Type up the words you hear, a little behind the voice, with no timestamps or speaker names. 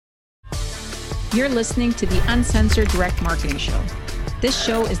You're listening to the Uncensored Direct Marketing Show. This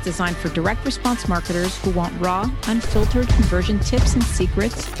show is designed for direct response marketers who want raw, unfiltered conversion tips and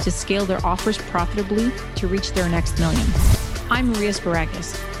secrets to scale their offers profitably to reach their next million. I'm Maria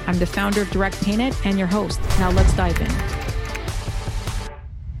Sparagas. I'm the founder of DirectPayNet and your host. Now let's dive in.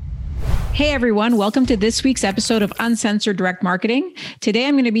 Hey everyone, welcome to this week's episode of Uncensored Direct Marketing. Today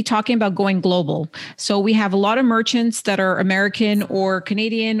I'm going to be talking about going global. So we have a lot of merchants that are American or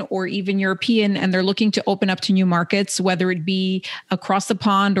Canadian or even European, and they're looking to open up to new markets, whether it be across the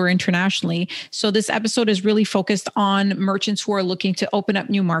pond or internationally. So this episode is really focused on merchants who are looking to open up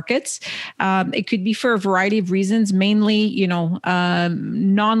new markets. It could be for a variety of reasons, mainly,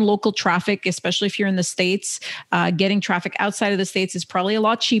 non-local traffic, especially if you're in the States. Getting traffic outside of the States is probably a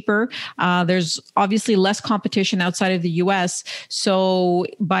lot cheaper. There's obviously less competition outside of the US. So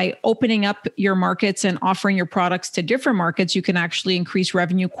by opening up your markets and offering your products to different markets, you can actually increase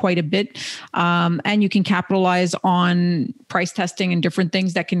revenue quite a bit. And you can capitalize on price testing and different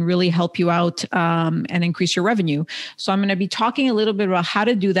things that can really help you out and increase your revenue. So I'm going to be talking a little bit about how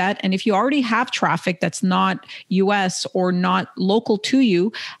to do that. And if you already have traffic that's not US or not local to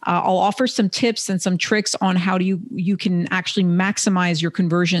you, I'll offer some tips and some tricks on how you can actually maximize your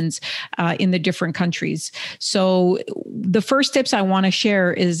conversions in the different countries. So the first tips I want to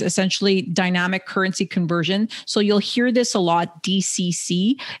share is essentially dynamic currency conversion. So you'll hear this a lot.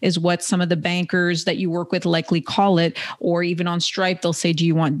 DCC is what some of the bankers that you work with likely call it, or even on Stripe, they'll say, do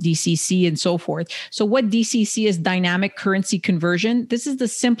you want DCC and so forth. So what DCC is, dynamic currency conversion. This is the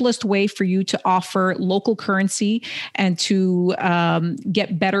simplest way for you to offer local currency and to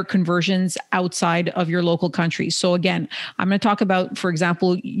get better conversions outside of your local country. So again, I'm going to talk about, for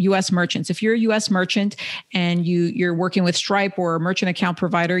example, US merchants. If you're a US merchant and you're working with Stripe or a merchant account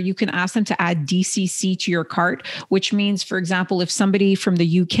provider, you can ask them to add DCC to your cart, which means, for example, if somebody from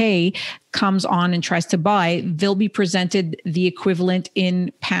the UK comes on and tries to buy, they'll be presented the equivalent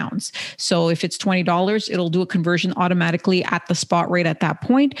in pounds. So if it's $20, it'll do a conversion automatically at the spot rate at that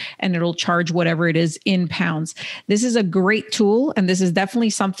point, and it'll charge whatever it is in pounds. This is a great tool, and this is definitely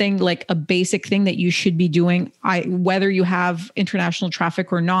something like a basic thing that you should be doing, whether you have international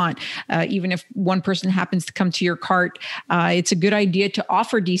traffic or not. Even if one person happens to come to your cart, it's a good idea to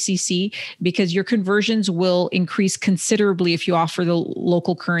offer DCC because your conversions will increase considerably if you offer the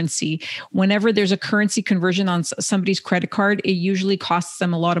local currency. Whenever there's a currency conversion on somebody's credit card, it usually costs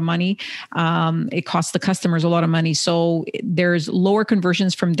them a lot of money. It costs the customers a lot of money. So there's lower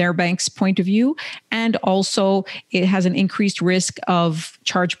conversions from their bank's point of view. And also it has an increased risk of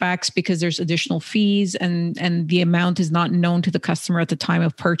chargebacks because there's additional fees and the amount is not known to the customer at the time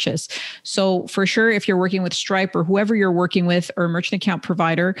of purchase. So for sure, if you're working with Stripe or whoever you're working with or a merchant account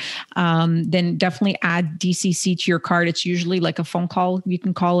provider, then definitely add DCC to your card. It's usually like a phone call. You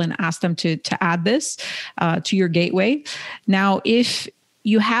can call and ask them to add this to your gateway. Now, if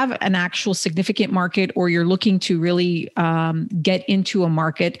you have an actual significant market or you're looking to really get into a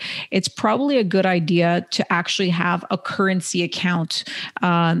market, it's probably a good idea to actually have a currency account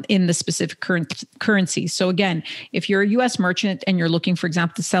in the specific currency. So again, if you're a US merchant and you're looking, for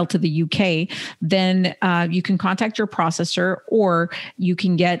example, to sell to the UK, then you can contact your processor or you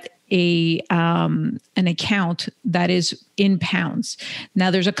can get an account that is in pounds.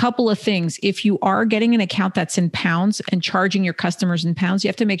 Now, there's a couple of things. If you are getting an account that's in pounds and charging your customers in pounds, you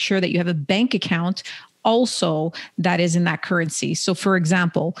have to make sure that you have a bank account also that is in that currency. So for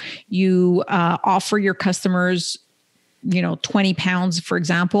example, you offer your customers 20 pounds, for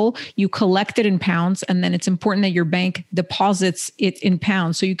example, you collect it in pounds, and then it's important that your bank deposits it in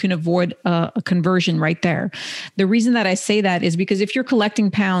pounds so you can avoid a conversion right there. The reason that I say that is because if you're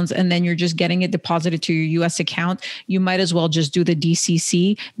collecting pounds and then you're just getting it deposited to your US account, you might as well just do the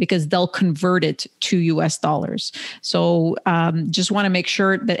DCC because they'll convert it to US dollars. So just want to make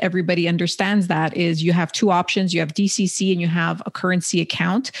sure that everybody understands that is you have two options. You have DCC and you have a currency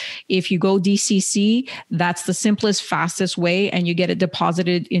account. If you go DCC, that's the simplest, fastest way, and you get it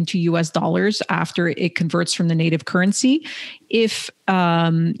deposited into US dollars after it converts from the native currency. If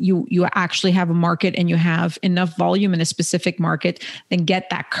you actually have a market and you have enough volume in a specific market, then get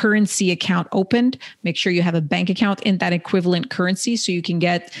that currency account opened. Make sure you have a bank account in that equivalent currency so you can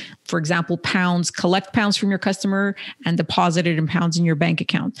get, for example, pounds, collect pounds from your customer and deposit it in pounds in your bank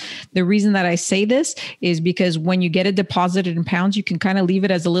account. The reason that I say this is because when you get it deposited in pounds, you can kind of leave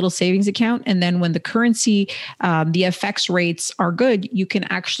it as a little savings account. And then when the currency, the FX rates are good, you can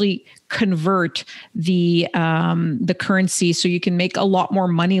actually convert the currency so you can make a lot more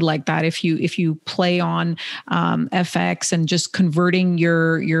money like that if you play on FX and just converting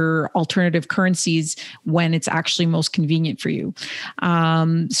your alternative currencies when it's actually most convenient for you.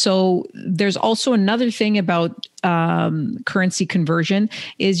 So there's also another thing about currency conversion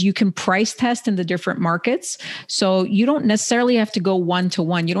is you can price test in the different markets. So you don't necessarily have to go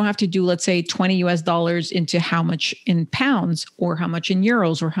 1-to-1. You don't have to do, let's say, $20 into how much in pounds or how much in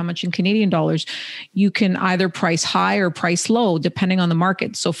euros or how much in Canadian dollars. You can either price high or price low depending on the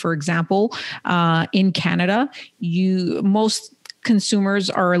market. So for example, in Canada, most consumers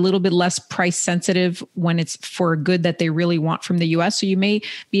are a little bit less price sensitive when it's for a good that they really want from the US. So you may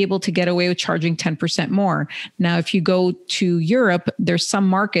be able to get away with charging 10% more. Now, if you go to Europe, there's some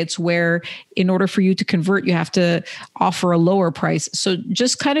markets where in order for you to convert, you have to offer a lower price. So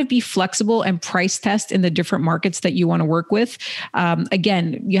just kind of be flexible and price test in the different markets that you want to work with.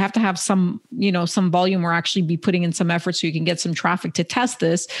 Again, you have to have some volume or actually be putting in some effort so you can get some traffic to test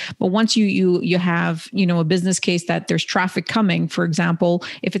this. But once you have, a business case that there's traffic coming, for example,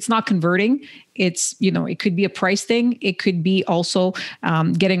 if it's not converting, it could be a price thing. It could be also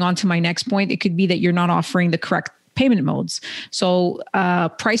getting on to my next point. It could be that you're not offering the correct payment modes. So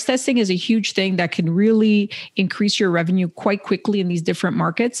price testing is a huge thing that can really increase your revenue quite quickly in these different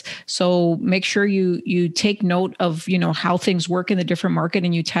markets. So make sure you take note of how things work in the different market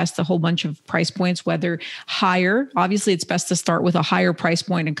and you test a whole bunch of price points, whether higher. Obviously, it's best to start with a higher price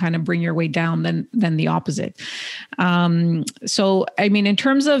point and kind of bring your way down than the opposite. So I mean, in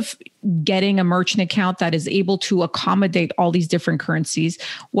terms of getting a merchant account that is able to accommodate all these different currencies.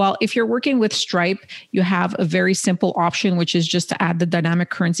 Well, if you're working with Stripe, you have a very simple option, which is just to add the dynamic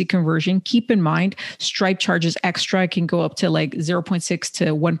currency conversion. Keep in mind, Stripe charges extra. It can go up to like 0.6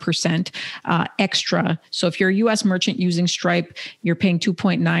 to 1% extra. So if you're a US merchant using Stripe, you're paying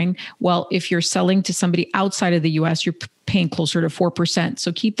 2.9. Well, if you're selling to somebody outside of the US, you're paying closer to 4%.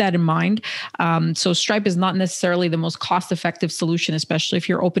 So keep that in mind. So Stripe is not necessarily the most cost-effective solution, especially if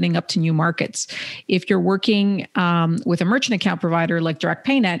you're opening up to new markets. If you're working with a merchant account provider like Direct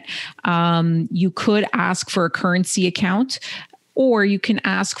PayNet, you could ask for a currency account, or you can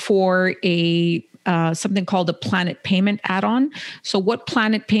ask for something called a Planet Payment add-on. So what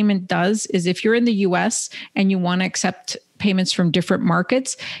Planet Payment does is if you're in the US and you want to accept payments from different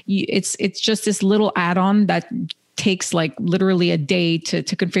markets, it's just this little add-on that takes like literally a day to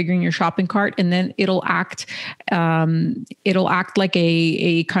configuring your shopping cart, and then it'll act like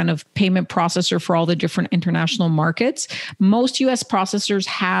a kind of payment processor for all the different international markets. Most US processors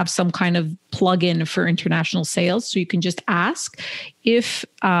have some kind of plugin for international sales, so you can just ask. If,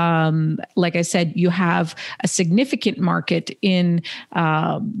 like I said, you have a significant market in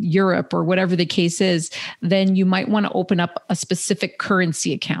Europe or whatever the case is, then you might want to open up a specific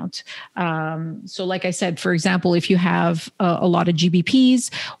currency account. So like I said, for example, if you have a lot of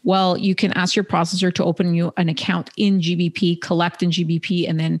GBPs, well, you can ask your processor to open you an account in GBP, collect in GBP,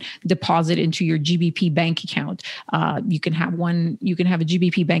 and then deposit into your GBP bank account. You can have a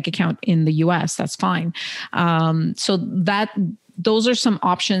GBP bank account in the US. That's fine. Those are some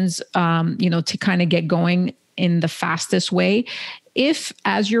options, to kind of get going in the fastest way. If,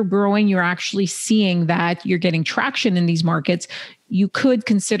 as you're growing, you're actually seeing that you're getting traction in these markets, you could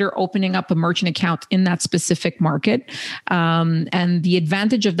consider opening up a merchant account in that specific market. And the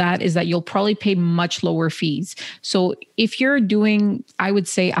advantage of that is that you'll probably pay much lower fees. So if you're doing, I would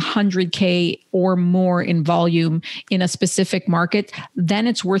say, 100K or more in volume in a specific market, then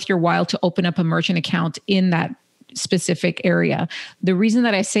it's worth your while to open up a merchant account in that specific area. The reason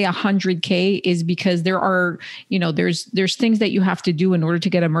that I say 100K is because there are, there's things that you have to do in order to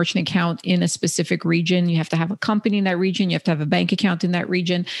get a merchant account in a specific region. You have to have a company in that region. You have to have a bank account in that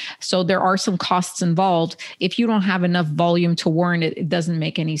region. So there are some costs involved. If you don't have enough volume to warrant it, it doesn't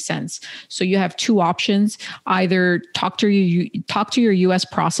make any sense. So you have two options: either talk to your US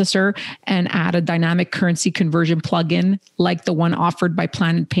processor and add a dynamic currency conversion plugin like the one offered by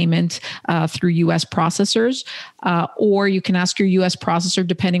Planet Payment through US processors. Or you can ask your US processor,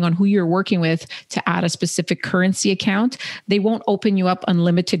 depending on who you're working with, to add a specific currency account. They won't open you up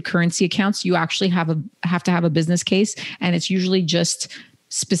unlimited currency accounts. You actually have to have a business case, and it's usually just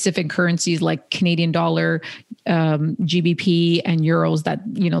specific currencies like Canadian dollar, GBP, and euros that,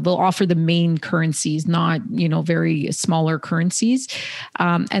 they'll offer the main currencies, not, very smaller currencies.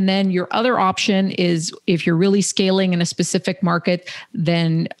 And then your other option is, if you're really scaling in a specific market,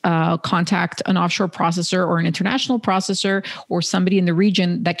 then contact an offshore processor or an international processor or somebody in the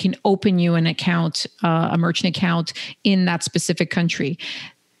region that can open you an account, a merchant account in that specific country.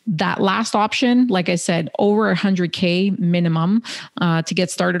 That last option, like I said, over 100K minimum to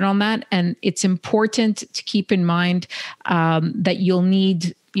get started on that. And it's important to keep in mind that you'll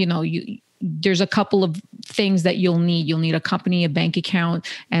need, there's a couple of things that you'll need. You'll need a company, a bank account,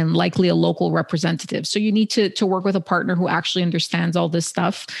 and likely a local representative. So you need to work with a partner who actually understands all this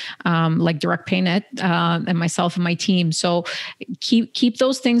stuff, like Direct PayNet and myself and my team. So keep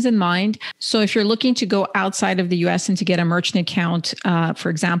those things in mind. So if you're looking to go outside of the US and to get a merchant account, for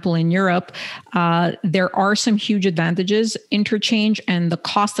example, in Europe, there are some huge advantages. Interchange and the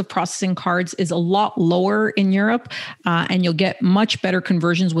cost of processing cards is a lot lower in Europe, and you'll get much better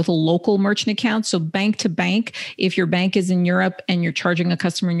conversions with a local merchant account. So bank to bank, if your bank is in Europe and you're charging a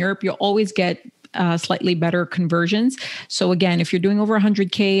customer in Europe, you'll always get slightly better conversions. So again, if you're doing over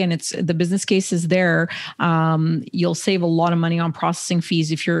 100K and it's the business case is there, you'll save a lot of money on processing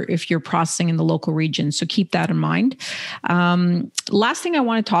fees if you're processing in the local region. So keep that in mind. Last thing I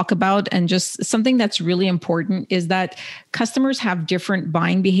want to talk about, and just something that's really important, is that customers have different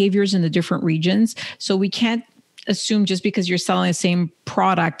buying behaviors in the different regions. So we can't assume just because you're selling the same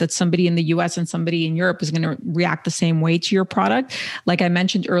product that somebody in the US and somebody in Europe is going to react the same way to your product. Like I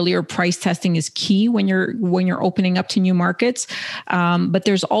mentioned earlier, price testing is key when you're opening up to new markets. But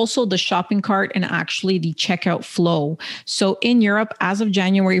there's also the shopping cart and actually the checkout flow. So in Europe, as of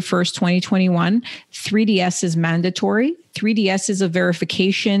January 1st, 2021, 3DS is mandatory. 3DS is a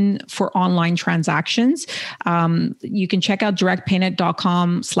verification for online transactions. You can check out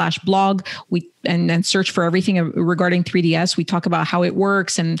directpaynet.com/blog. And then search for everything regarding 3DS. We talk about how it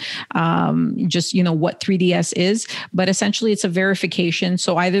works and just, what 3DS is. But essentially, it's a verification.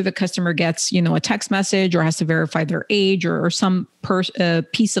 So either the customer gets, a text message or has to verify their age or some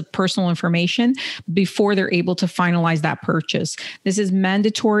piece of personal information before they're able to finalize that purchase. This is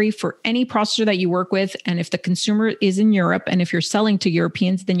mandatory for any processor that you work with. And if the consumer is in Europe and if you're selling to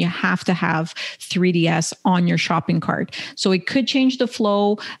Europeans, then you have to have 3DS on your shopping cart. So it could change the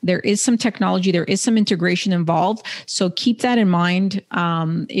flow. There is some technology. There is some integration involved. So keep that in mind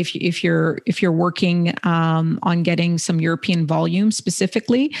if you're working on getting some European volume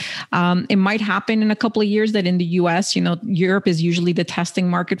specifically. It might happen in a couple of years that in the US, Europe is usually the testing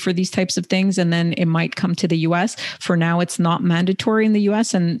market for these types of things, and then it might come to the US. For now, it's not mandatory in the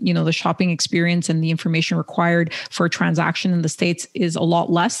US, and the shopping experience and the information required for a transaction in the States is a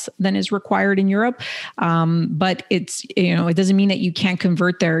lot less than is required in Europe. But it's it doesn't mean that you can't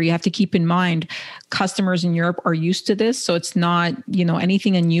convert there. You have to keep in mind customers in Europe are used to this. So it's not,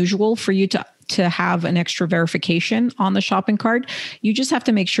 anything unusual for you to have an extra verification on the shopping cart. You just have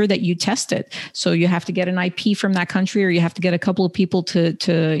to make sure that you test it. So you have to get an IP from that country, or you have to get a couple of people to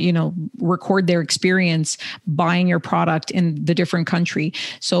record their experience buying your product in the different country.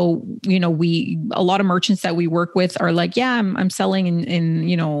 So, a lot of merchants that we work with are like, yeah, I'm selling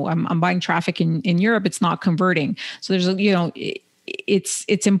in I'm buying traffic in Europe. It's not converting. So there's,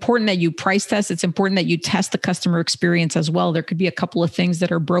 it's important that you price test. It's important that you test the customer experience as well. There could be a couple of things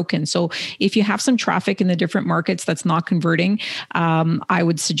that are broken. So if you have some traffic in the different markets that's not converting, I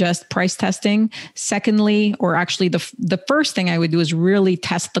would suggest price testing. Secondly, or actually the first thing I would do is really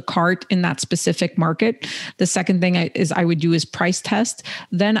test the cart in that specific market. The second thing I would do is price test.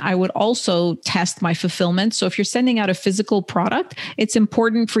 Then I would also test my fulfillment. So if you're sending out a physical product, it's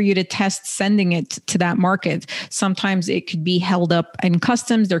important for you to test sending it to that market. Sometimes it could be held up in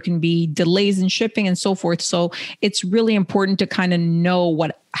customs. There can be delays in shipping and so forth. So it's really important to kind of know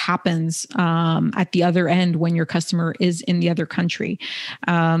what happens at the other end when your customer is in the other country.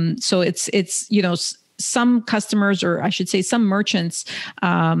 So it's some customers, or I should say some merchants,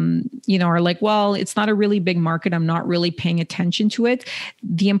 are like, well, it's not a really big market. I'm not really paying attention to it.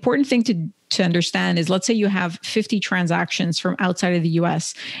 The important thing to understand is, let's say you have 50 transactions from outside of the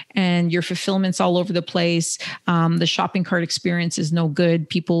US and your fulfillment's all over the place. The shopping cart experience is no good.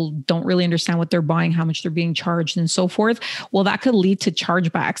 People don't really understand what they're buying, how much they're being charged, and so forth. Well, that could lead to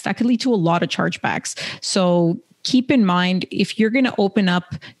chargebacks. That could lead to a lot of chargebacks. So keep in mind, if you're going to open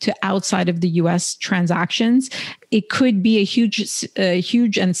up to outside of the US transactions, it could be a huge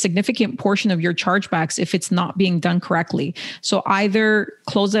and significant portion of your chargebacks if it's not being done correctly. So either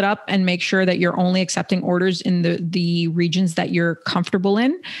close it up and make sure that you're only accepting orders in the regions that you're comfortable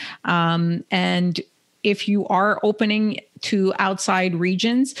in. And if you are opening to outside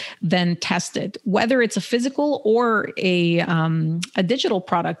regions, then test it. Whether it's a physical or a digital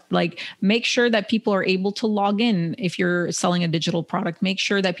product, like make sure that people are able to log in. If you're selling a digital product, make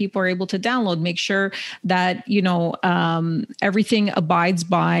sure that people are able to download. Make sure that everything abides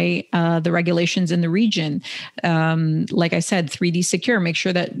by the regulations in the region. Like I said, 3D secure. Make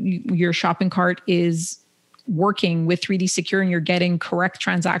sure that your shopping cart is working with 3D Secure and you're getting correct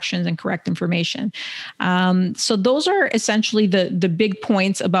transactions and correct information. So those are essentially the big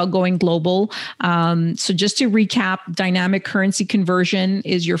points about going global. So just to recap, dynamic currency conversion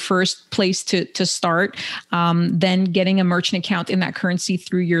is your first place to start. Then getting a merchant account in that currency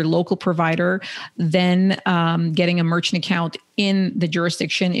through your local provider, then getting a merchant account in the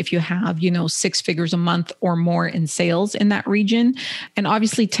jurisdiction if you have, 6 figures a month or more in sales in that region. And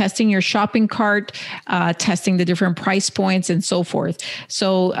obviously testing your shopping cart, testing the different price points and so forth.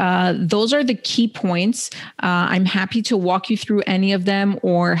 So those are the key points. I'm happy to walk you through any of them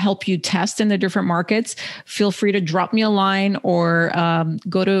or help you test in the different markets. Feel free to drop me a line or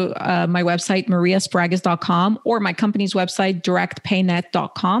go to my website, mariasparagas.com, or my company's website,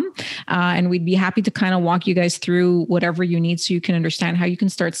 directpaynet.com. And we'd be happy to kind of walk you guys through whatever you need so you can understand how you can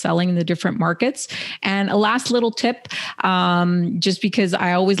start selling in the different markets. And a last little tip, just because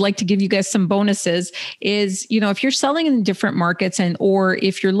I always like to give you guys some bonuses, is, if you're selling in different markets or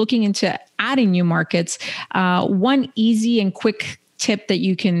if you're looking into adding new markets, one easy and quick tip that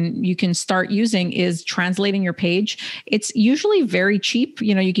you can start using is translating your page. It's usually very cheap.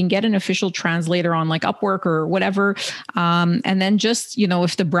 You can get an official translator on like Upwork or whatever. And then just,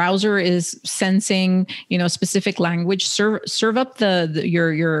 if the browser is sensing, specific language, serve up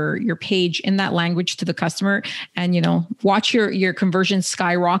your page in that language to the customer and, watch your conversion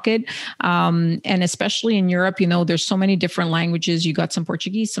skyrocket. And especially in Europe, there's so many different languages. You got some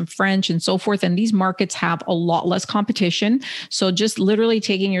Portuguese, some French and so forth. And these markets have a lot less competition. So just literally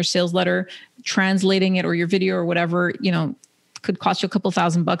taking your sales letter, translating it or your video or whatever, could cost you a couple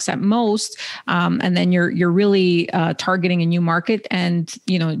 $1,000 at most. And then you're really targeting a new market, and,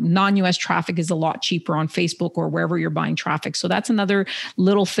 non-US traffic is a lot cheaper on Facebook or wherever you're buying traffic. So that's another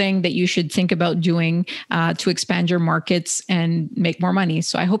little thing that you should think about doing to expand your markets and make more money.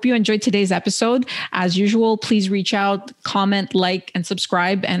 So I hope you enjoyed today's episode. As usual, please reach out, comment, like, and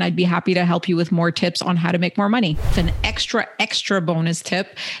subscribe, and I'd be happy to help you with more tips on how to make more money. It's an extra bonus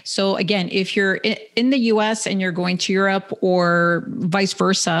tip. So again, if you're in the US and you're going to Europe or vice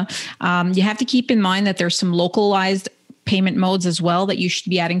versa, you have to keep in mind that there's some localized payment modes as well that you should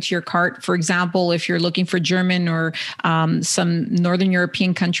be adding to your cart. For example, if you're looking for German or some Northern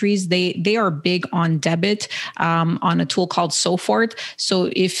European countries, they are big on debit on a tool called Sofort.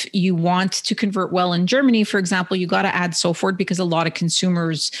 So if you want to convert well in Germany, for example, you got to add Sofort because a lot of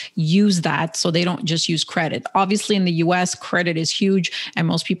consumers use that. So they don't just use credit. Obviously, in the US, credit is huge and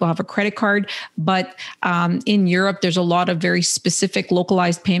most people have a credit card. But in Europe, there's a lot of very specific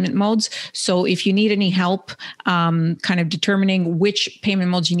localized payment modes. So if you need any help, kind of determining which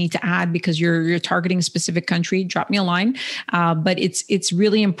payment modes you need to add because you're targeting a specific country, drop me a line. But it's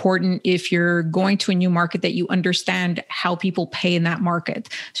really important if you're going to a new market that you understand how people pay in that market.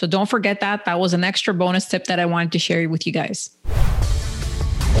 So don't forget that. That was an extra bonus tip that I wanted to share with you guys.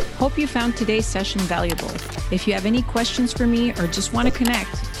 Hope you found today's session valuable. If you have any questions for me or just want to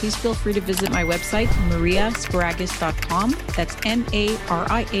connect, please feel free to visit my website, mariasparagas.com. That's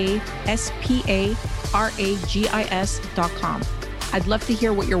mariasparagas.com. I'd love to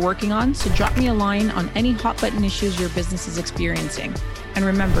hear what you're working on, so drop me a line on any hot button issues your business is experiencing. And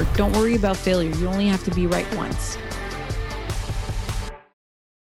remember, don't worry about failure. You only have to be right once.